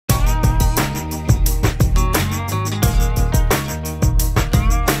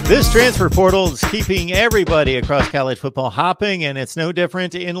This transfer portal is keeping everybody across college football hopping, and it's no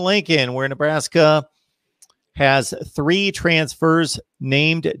different in Lincoln, where Nebraska has 3 transfers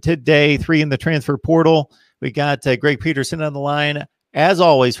named today, 3 in the transfer portal. We got Greg Peterson on the line, as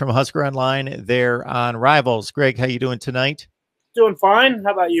always, from Husker Online there on Rivals. Greg, how you doing tonight? Doing fine.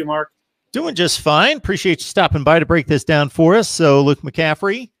 How about you, Mark? Doing just fine. Appreciate you stopping by to break this down for us. So Luke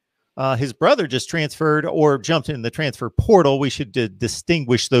McCaffrey, his brother just transferred or jumped in the transfer portal. We should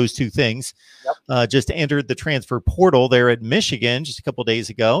distinguish those two things. Yep. Just entered the transfer portal there at Michigan just a couple days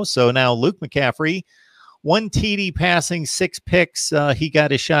ago. So now Luke McCaffrey, 1 TD passing, 6 picks. He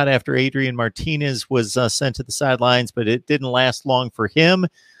got his shot after Adrian Martinez was sent to the sidelines, but it didn't last long for him.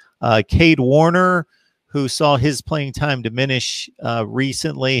 Cade Warner, who saw his playing time diminish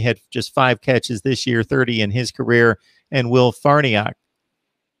recently, had just 5 catches this year, 30 in his career, and Will Farniok.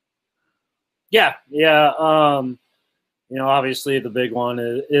 Yeah. Obviously the big one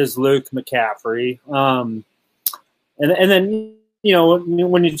is Luke McCaffrey. And then,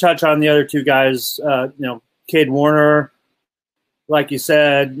 when you touch on the other 2 guys, Cade Warner, like you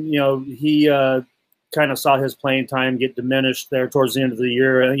said, he kind of saw his playing time get diminished there towards the end of the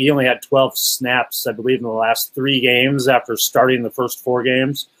year. He only had 12 snaps, I believe, in the last 3 games after starting the first 4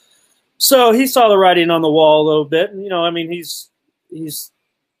 games. So he saw the writing on the wall a little bit. And, he's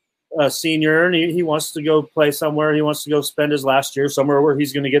a senior, and he wants to go play somewhere. He wants to go spend his last year somewhere where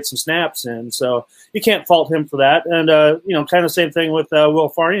he's going to get some snaps in. So you can't fault him for that. And, kind of same thing with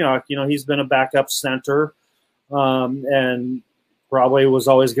Will Farniok. He's been a backup center and probably was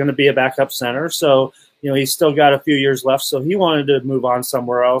always going to be a backup center. So, he's still got a few years left. So he wanted to move on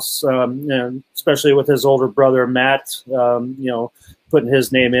somewhere else, and especially with his older brother, Matt, putting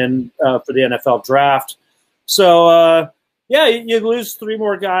his name in for the NFL draft. So, yeah, you lose 3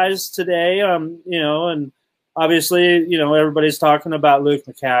 more guys today, and obviously, everybody's talking about Luke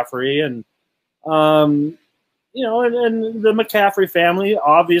McCaffrey, and, and the McCaffrey family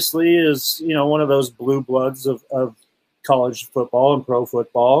obviously is, one of those blue bloods of college football and pro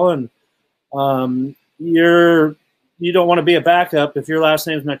football, and you don't want to be a backup. If your last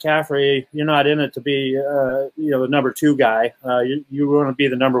name's McCaffrey, you're not in it to be, the number 2 guy. You want to be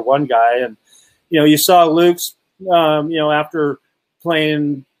the number 1 guy, and, you saw Luke's, after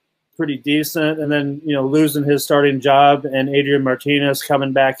playing pretty decent and then, losing his starting job, and Adrian Martinez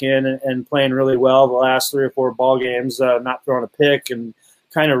coming back in and playing really well the last 3 or 4 ball games, not throwing a pick and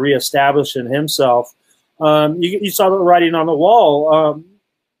kind of reestablishing himself. You saw the writing on the wall.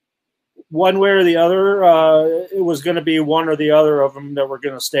 One way or the other, it was going to be one or the other of them that were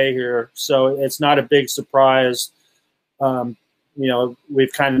going to stay here. So it's not a big surprise.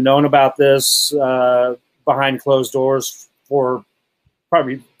 We've kind of known about this behind closed doors for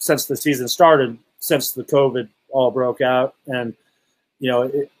probably since the season started, since the COVID all broke out. And,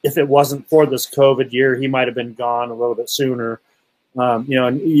 if it wasn't for this COVID year, he might have been gone a little bit sooner.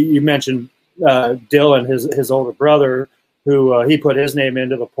 And you mentioned Dylan, his older brother, who he put his name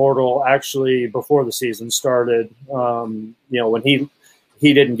into the portal actually before the season started, when he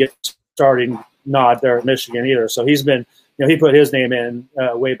didn't get starting nod there at Michigan either. So he's been, he put his name in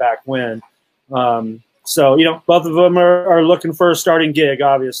way back when. So, both of them are looking for a starting gig,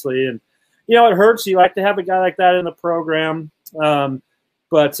 obviously. And, it hurts. You like to have a guy like that in the program.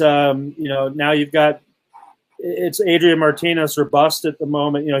 But now you've got – it's Adrian Martinez or bust at the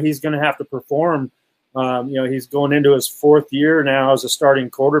moment. He's going to have to perform. He's going into his 4th year now as a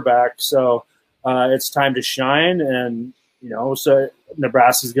starting quarterback. So it's time to shine. And, so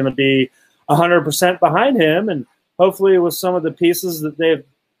Nebraska's going to be 100% behind him. And hopefully with some of the pieces that they've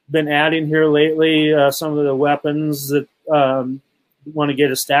been adding here lately, some of the weapons that want to get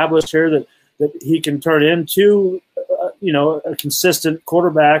established here, that he can turn into, a consistent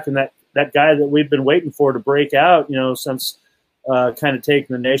quarterback, and that guy that we've been waiting for to break out, since kind of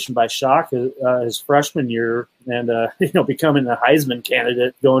taking the nation by shock his freshman year, and becoming a Heisman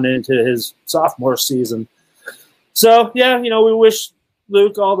candidate going into his sophomore season. So yeah, we wish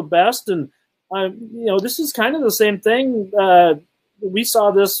Luke all the best, and this is kind of the same thing. We saw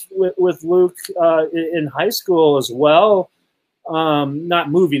this with Luke in high school as well.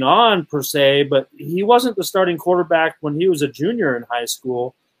 Not moving on per se, but he wasn't the starting quarterback when he was a junior in high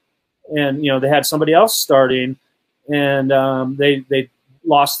school, and they had somebody else starting, and they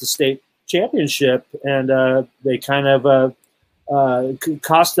lost the state championship, and they kind of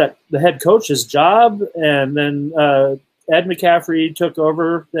cost the head coach his job, and then Ed McCaffrey took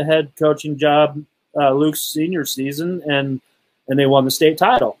over the head coaching job Luke's senior season, and they won the state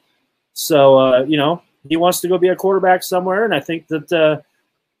title. So he wants to go be a quarterback somewhere, and I think that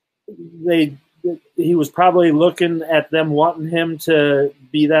they he was probably looking at them wanting him to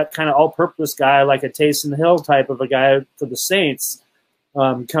be that kind of all-purpose guy, like a Taysom Hill type of a guy for the Saints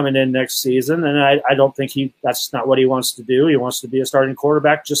coming in next season. And I don't think that's not what he wants to do. He wants to be a starting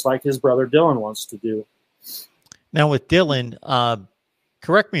quarterback just like his brother Dylan wants to do. Now with Dylan,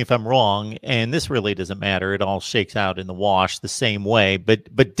 correct me if I'm wrong, and this really doesn't matter. It all shakes out in the wash the same way.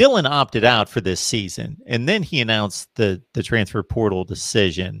 But Dylan opted out for this season, and then he announced the transfer portal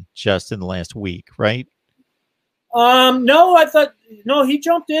decision just in the last week, right? No, he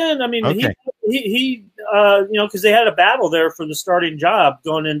jumped in. I mean, okay. he because they had a battle there for the starting job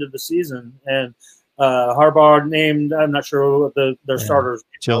going into the season, and Harbaugh named, I'm not sure what their starters.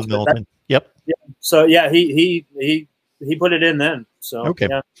 Joe Milton. Yep. Yeah. So yeah, he put it in then. So okay.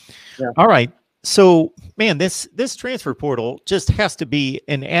 Yeah. All right. So man, this transfer portal just has to be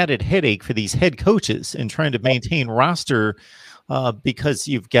an added headache for these head coaches in trying to maintain roster because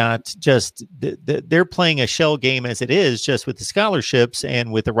you've got just they're playing a shell game as it is, just with the scholarships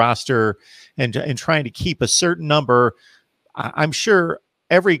and with the roster and trying to keep a certain number. I'm sure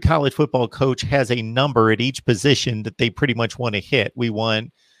every college football coach has a number at each position that they pretty much want to hit. We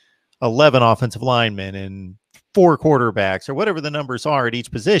want 11 offensive linemen and 4 quarterbacks or whatever the numbers are at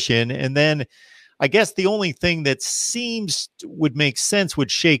each position. And then I guess the only thing that would make sense, would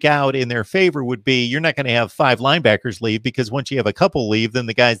shake out in their favor, would be you're not going to have 5 linebackers leave, because once you have a couple leave, then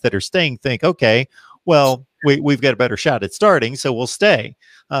the guys that are staying think, okay, well, we've got a better shot at starting, so we'll stay.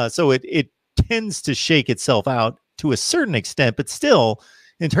 So it tends to shake itself out to a certain extent, but still,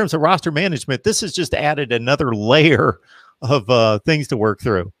 in terms of roster management, this has just added another layer of things to work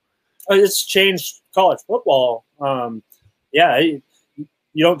through. It's changed college football. You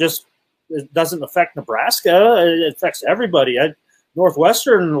don't just, it doesn't affect Nebraska. It affects everybody.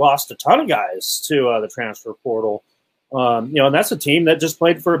 Northwestern lost a ton of guys to the transfer portal. And that's a team that just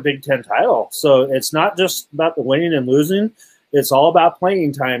played for a Big Ten title. So it's not just about the winning and losing. It's all about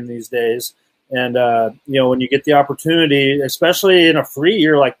playing time these days. And, when you get the opportunity, especially in a free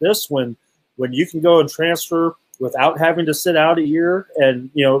year like this, when you can go and transfer without having to sit out a year and,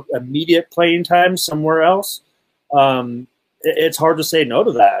 immediate playing time somewhere else, it's hard to say no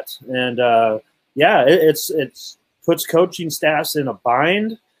to that. And, it's puts coaching staffs in a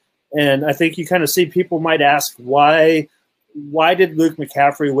bind. And I think you kind of see people might ask, why did Luke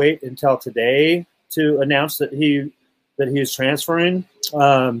McCaffrey wait until today to announce that he's transferring?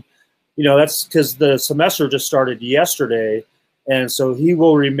 That's because the semester just started yesterday. And so he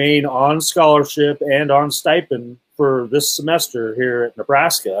will remain on scholarship and on stipend for this semester here at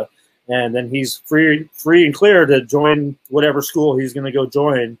Nebraska. And then he's free and clear to join whatever school he's going to go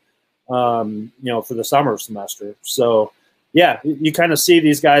join, for the summer semester. So, yeah, you kind of see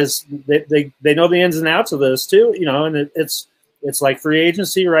these guys, they know the ins and outs of this too, and it's like free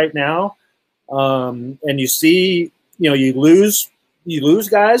agency right now. And you see, you lose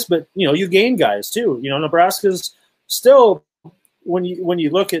guys, but, you gain guys too. Nebraska's still, when you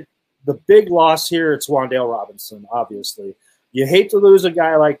look at the big loss here, it's Wan'Dale Robinson, obviously. You hate to lose a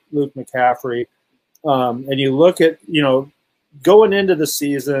guy like Luke McCaffrey. And you look at, going into the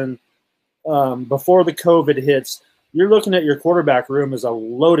season, before the COVID hits, you're looking at your quarterback room as a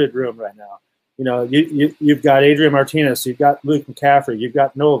loaded room right now. You've got Adrian Martinez, you've got Luke McCaffrey, you've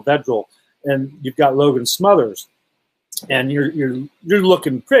got Noah Vedral, and you've got Logan Smothers. And you're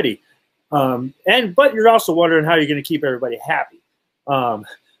looking pretty. But you're also wondering how you're going to keep everybody happy.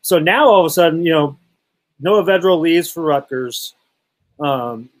 So now all of a sudden, Noah Vedral leaves for Rutgers.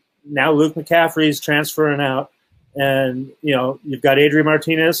 Now Luke McCaffrey's transferring out, and you've got Adrian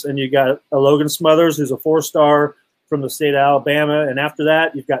Martinez, and you've got a Logan Smothers, who's a 4-star from the state of Alabama, and after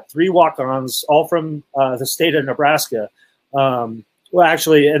that you've got 3 walk-ons, all from the state of Nebraska. And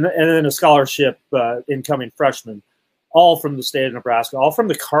then a scholarship incoming freshman, all from the state of Nebraska, all from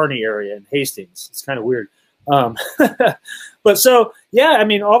the Kearney area in Hastings. It's kind of weird. But so, yeah, I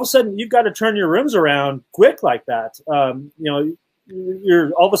mean, all of a sudden you've got to turn your rooms around quick like that.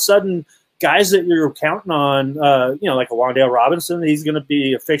 You're all of a sudden guys that you're counting on, like a Wan'Dale Robinson, he's going to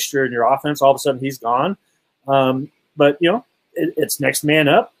be a fixture in your offense. All of a sudden he's gone. But it's next man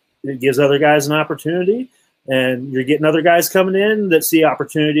up. It gives other guys an opportunity, and you're getting other guys coming in that see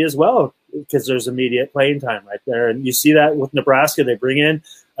opportunity as well, because there's immediate playing time right there. And you see that with Nebraska. They bring in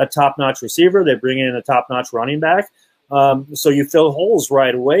a top-notch receiver. They bring in a top-notch running back. So you fill holes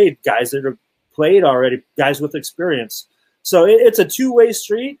right away, guys that have played already, guys with experience. So it's a two-way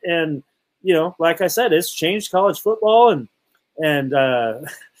street. And, like I said, it's changed college football. And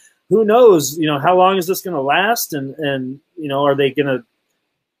who knows, how long is this going to last? And are they going to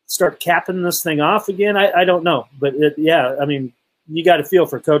start capping this thing off again? I don't know. But, I mean, you got to feel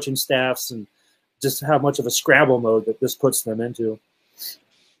for coaching staffs and just how much of a scramble mode that this puts them into.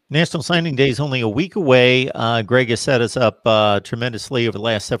 National Signing Day is only a week away. Greg has set us up tremendously over the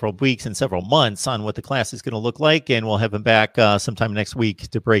last several weeks and several months on what the class is going to look like, and we'll have him back sometime next week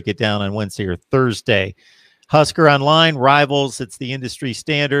to break it down on Wednesday or Thursday. Husker Online, Rivals, it's the industry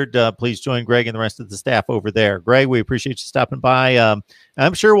standard. Please join Greg and the rest of the staff over there. Greg, we appreciate you stopping by.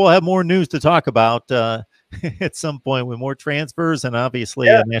 I'm sure we'll have more news to talk about at some point with more transfers, and obviously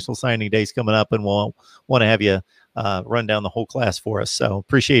National Signing Day is coming up, and we'll want to have you run down the whole class for us. So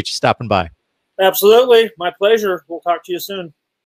appreciate you stopping by. Absolutely. My pleasure. We'll talk to you soon.